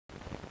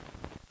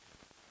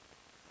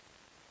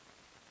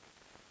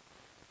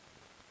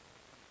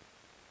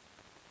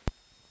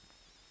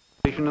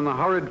in the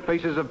horrid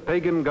faces of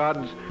pagan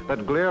gods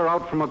that glare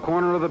out from a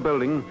corner of the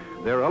building,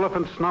 their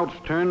elephant snouts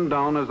turned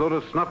down as though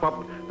to snuff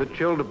up the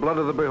chilled blood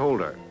of the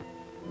beholder.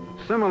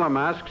 Similar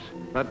masks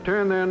that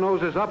turn their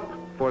noses up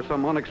for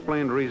some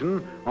unexplained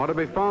reason are to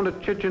be found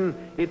at Chichen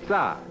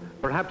Itza,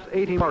 perhaps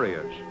 80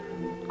 warriors,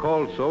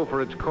 called so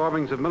for its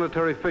carvings of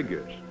military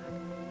figures.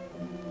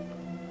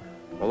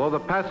 Although the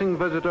passing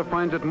visitor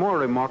finds it more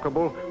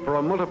remarkable for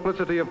a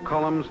multiplicity of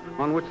columns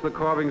on which the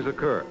carvings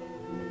occur.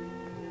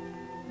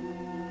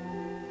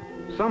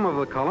 Some of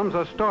the columns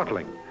are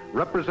startling,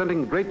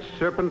 representing great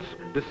serpents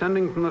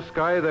descending from the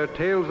sky, their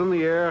tails in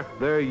the air,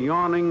 their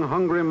yawning,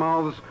 hungry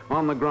mouths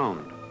on the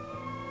ground.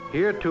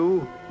 Here,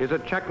 too, is a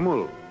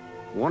Chacmool,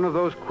 one of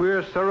those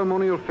queer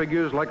ceremonial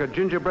figures like a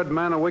gingerbread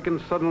man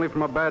awakened suddenly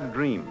from a bad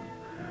dream.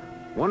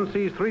 One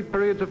sees 3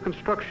 periods of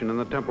construction in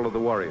the Temple of the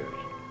Warriors.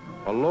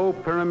 A low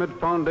pyramid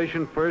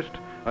foundation first,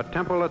 a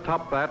temple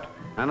atop that,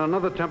 and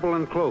another temple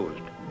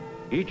enclosed,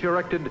 each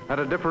erected at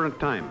a different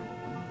time.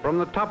 From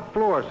the top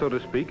floor, so to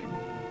speak,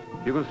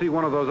 you can see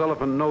one of those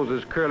elephant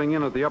noses curling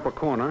in at the upper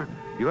corner.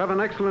 You have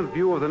an excellent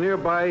view of the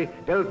nearby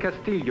El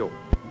Castillo,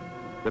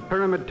 the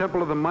pyramid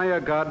temple of the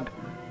Maya god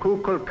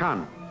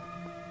Kukulcan.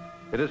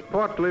 It is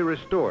partly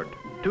restored,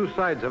 2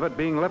 sides of it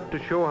being left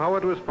to show how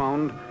it was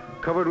found,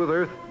 covered with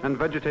earth and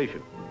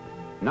vegetation.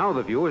 Now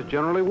the view is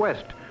generally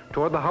west,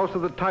 toward the House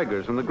of the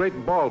Tigers and the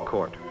great ball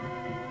court.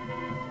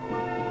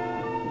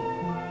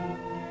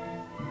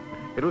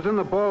 It was in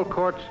the ball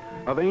courts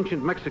of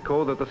ancient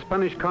Mexico that the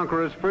Spanish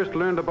conquerors first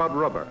learned about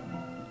rubber.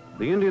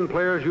 The Indian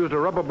players used a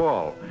rubber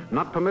ball,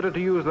 not permitted to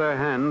use their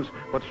hands,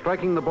 but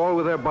striking the ball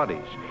with their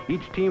bodies.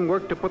 Each team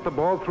worked to put the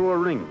ball through a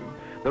ring.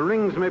 The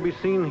rings may be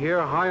seen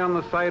here high on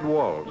the side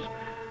walls.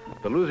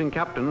 The losing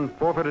captain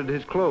forfeited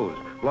his clothes,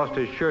 lost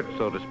his shirt,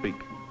 so to speak.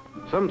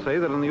 Some say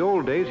that in the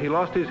old days he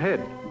lost his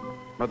head,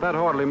 but that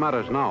hardly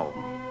matters now.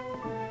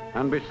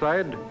 And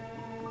beside,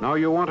 now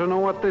you want to know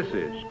what this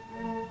is.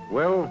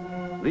 Well,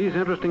 these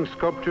interesting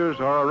sculptures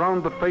are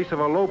around the face of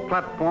a low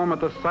platform at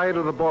the side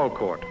of the ball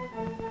court.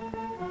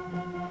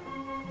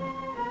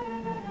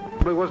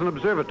 It was an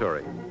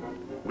observatory.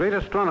 Great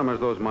astronomers,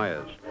 those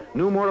Mayas,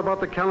 knew more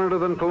about the calendar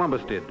than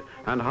Columbus did,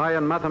 and high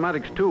in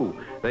mathematics too.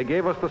 They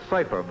gave us the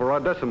cipher for our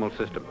decimal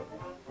system.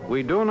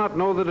 We do not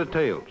know the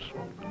details.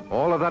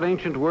 All of that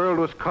ancient world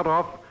was cut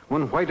off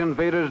when white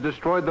invaders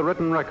destroyed the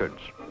written records.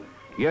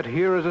 Yet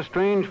here is a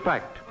strange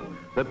fact.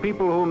 The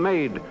people who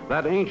made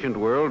that ancient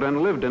world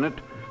and lived in it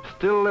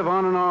still live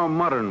on in our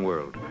modern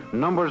world,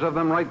 numbers of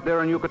them right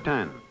there in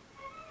Yucatan.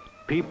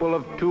 People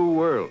of 2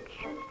 worlds.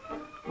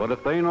 But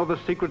if they know the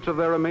secrets of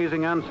their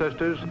amazing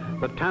ancestors,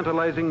 the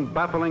tantalizing,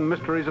 baffling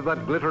mysteries of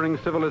that glittering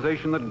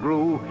civilization that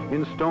grew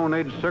in Stone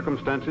Age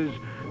circumstances,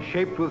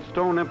 shaped with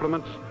stone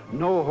implements,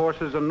 no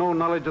horses and no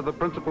knowledge of the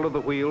principle of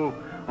the wheel,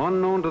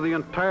 unknown to the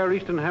entire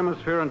Eastern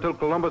Hemisphere until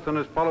Columbus and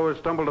his followers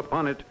stumbled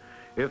upon it,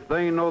 if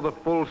they know the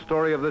full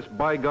story of this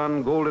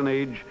bygone golden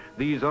age,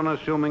 these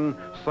unassuming,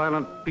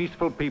 silent,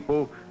 peaceful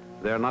people,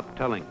 they're not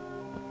telling.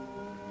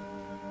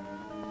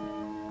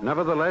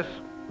 Nevertheless,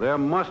 there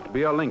must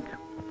be a link.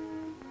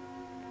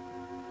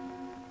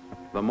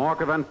 The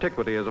mark of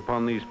antiquity is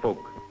upon these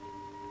folk.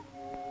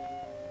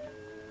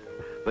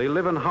 They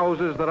live in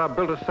houses that are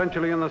built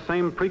essentially in the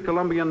same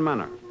pre-Columbian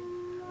manner.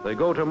 They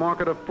go to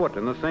market afoot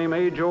in the same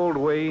age-old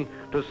way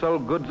to sell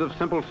goods of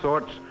simple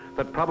sorts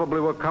that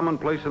probably were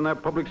commonplace in their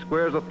public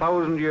squares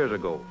 1,000 years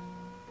ago.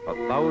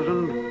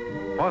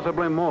 1,000,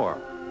 possibly more.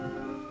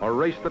 A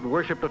race that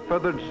worshipped a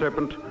feathered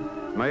serpent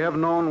may have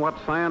known what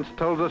science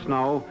tells us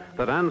now,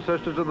 that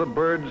ancestors of the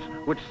birds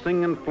which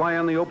sing and fly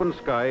in the open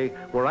sky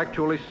were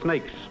actually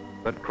snakes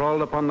that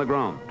crawled upon the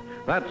ground.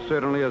 That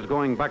certainly is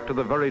going back to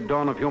the very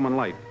dawn of human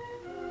life.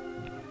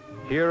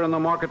 Here in the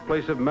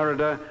marketplace of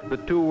Merida, the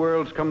 2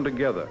 worlds come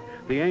together,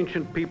 the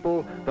ancient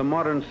people, the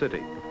modern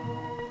city.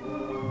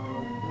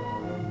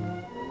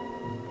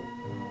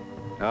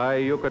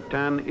 Aye,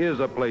 Yucatan is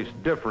a place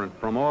different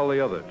from all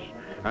the others,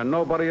 and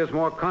nobody is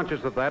more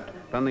conscious of that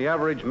than the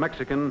average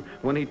Mexican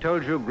when he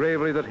tells you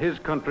gravely that his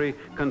country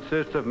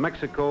consists of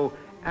Mexico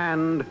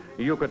and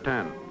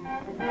Yucatan.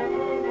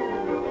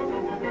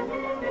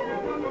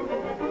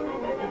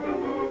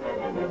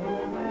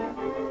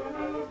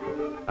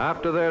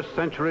 After their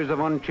centuries of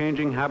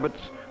unchanging habits,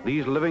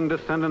 these living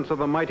descendants of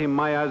the mighty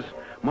Mayas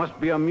must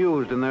be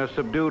amused in their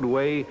subdued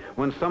way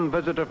when some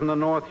visitor from the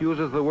north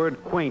uses the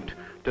word quaint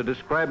to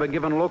describe a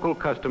given local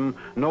custom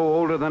no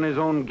older than his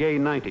own gay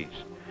 90s.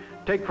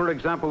 Take, for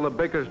example, the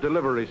baker's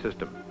delivery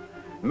system.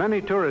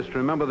 Many tourists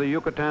remember the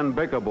Yucatan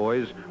baker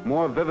boys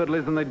more vividly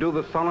than they do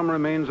the solemn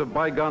remains of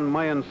bygone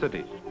Mayan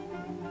cities.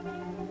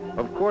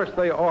 Of course,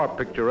 they are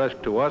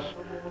picturesque to us,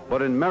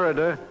 but in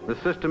Merida, the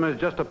system is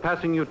just a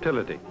passing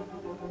utility.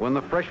 When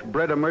the fresh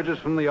bread emerges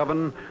from the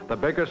oven, the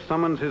baker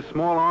summons his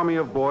small army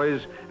of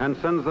boys and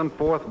sends them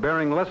forth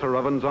bearing lesser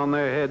ovens on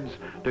their heads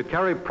to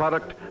carry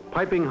product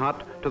piping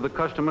hot to the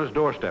customer's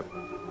doorstep.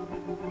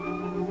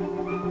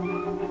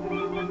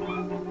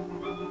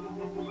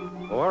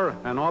 Or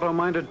an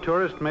auto-minded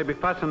tourist may be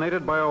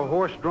fascinated by a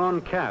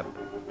horse-drawn cab.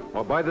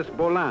 or by this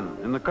bolan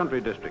in the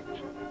country districts.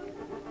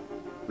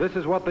 This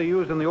is what they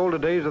used in the older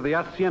days of the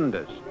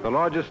haciendas, the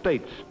large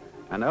estates,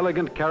 an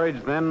elegant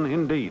carriage then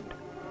indeed.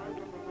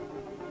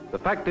 The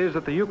fact is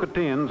that the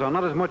Yucatecans are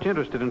not as much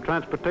interested in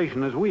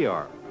transportation as we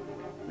are.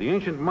 The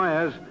ancient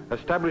Mayas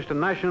established a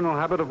national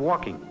habit of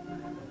walking.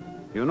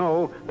 You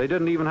know, they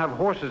didn't even have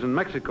horses in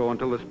Mexico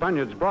until the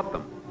Spaniards brought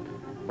them.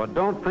 But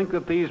don't think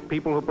that these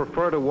people who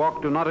prefer to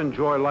walk do not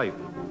enjoy life.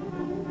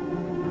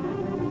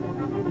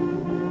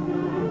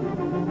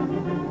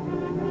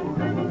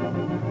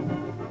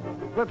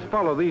 Let's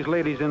follow these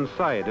ladies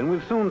inside, and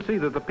we'll soon see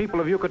that the people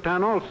of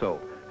Yucatan also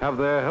have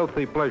their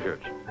healthy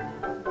pleasures.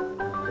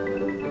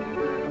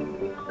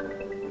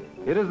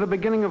 It is the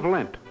beginning of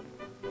Lent,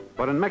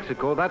 but in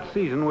Mexico, that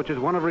season, which is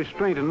one of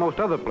restraint in most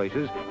other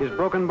places, is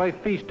broken by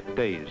feast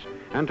days.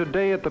 And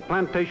today at the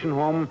plantation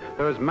home,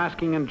 there is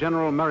masking and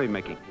general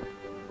merrymaking.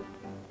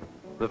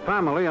 The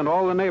family and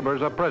all the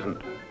neighbors are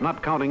present,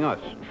 not counting us.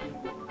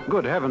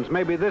 Good heavens,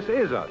 maybe this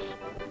is us.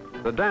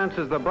 The dance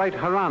is the bright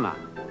Khurana,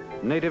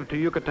 native to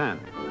Yucatan.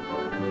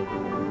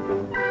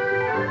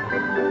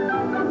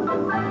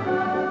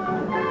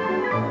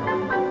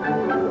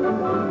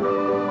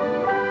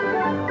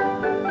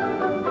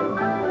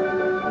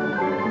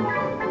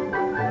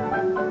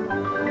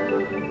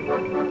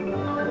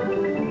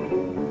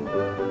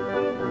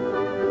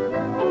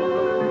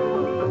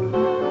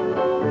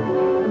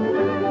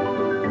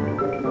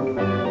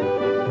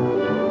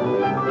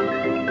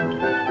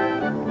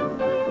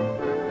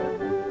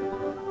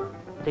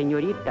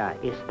 Señorita,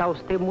 está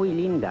usted muy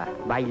linda.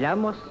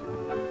 ¿Bailamos?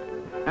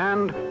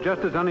 And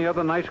just as any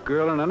other nice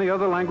girl in any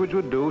other language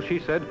would do, she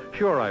said,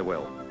 sure I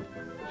will.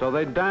 So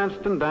they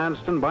danced, and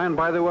by and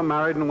by they were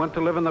married and went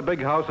to live in the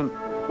big house and...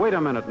 Wait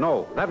a minute,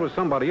 no, that was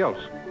somebody else.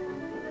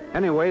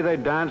 Anyway, they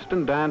danced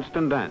and danced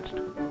and danced.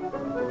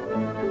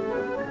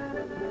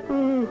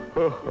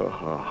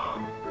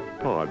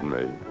 Pardon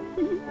me.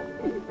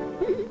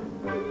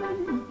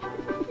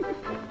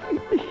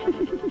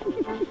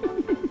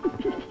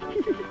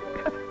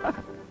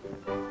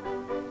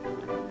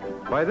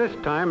 By this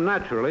time,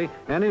 naturally,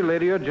 any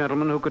lady or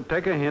gentleman who could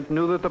take a hint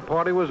knew that the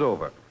party was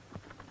over.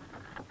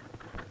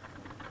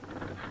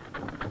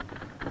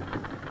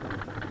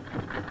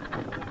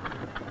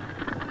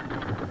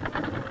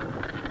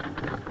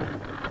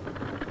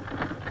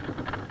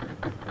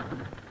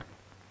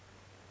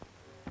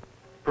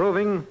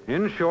 Proving,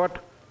 in short,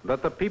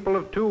 that the people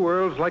of two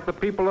worlds, like the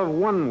people of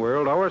one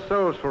world,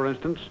 ourselves, for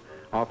instance,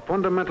 are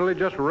fundamentally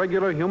just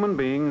regular human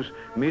beings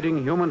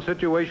meeting human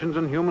situations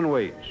in human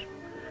ways.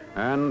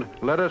 And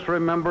let us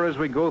remember as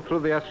we go through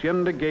the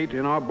Hacienda Gate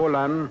in our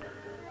bolan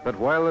that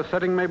while the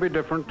setting may be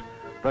different,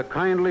 the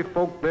kindly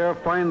folk there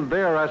find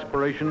their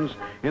aspirations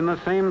in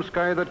the same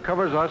sky that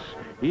covers us,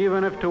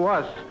 even if to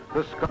us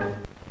the sky...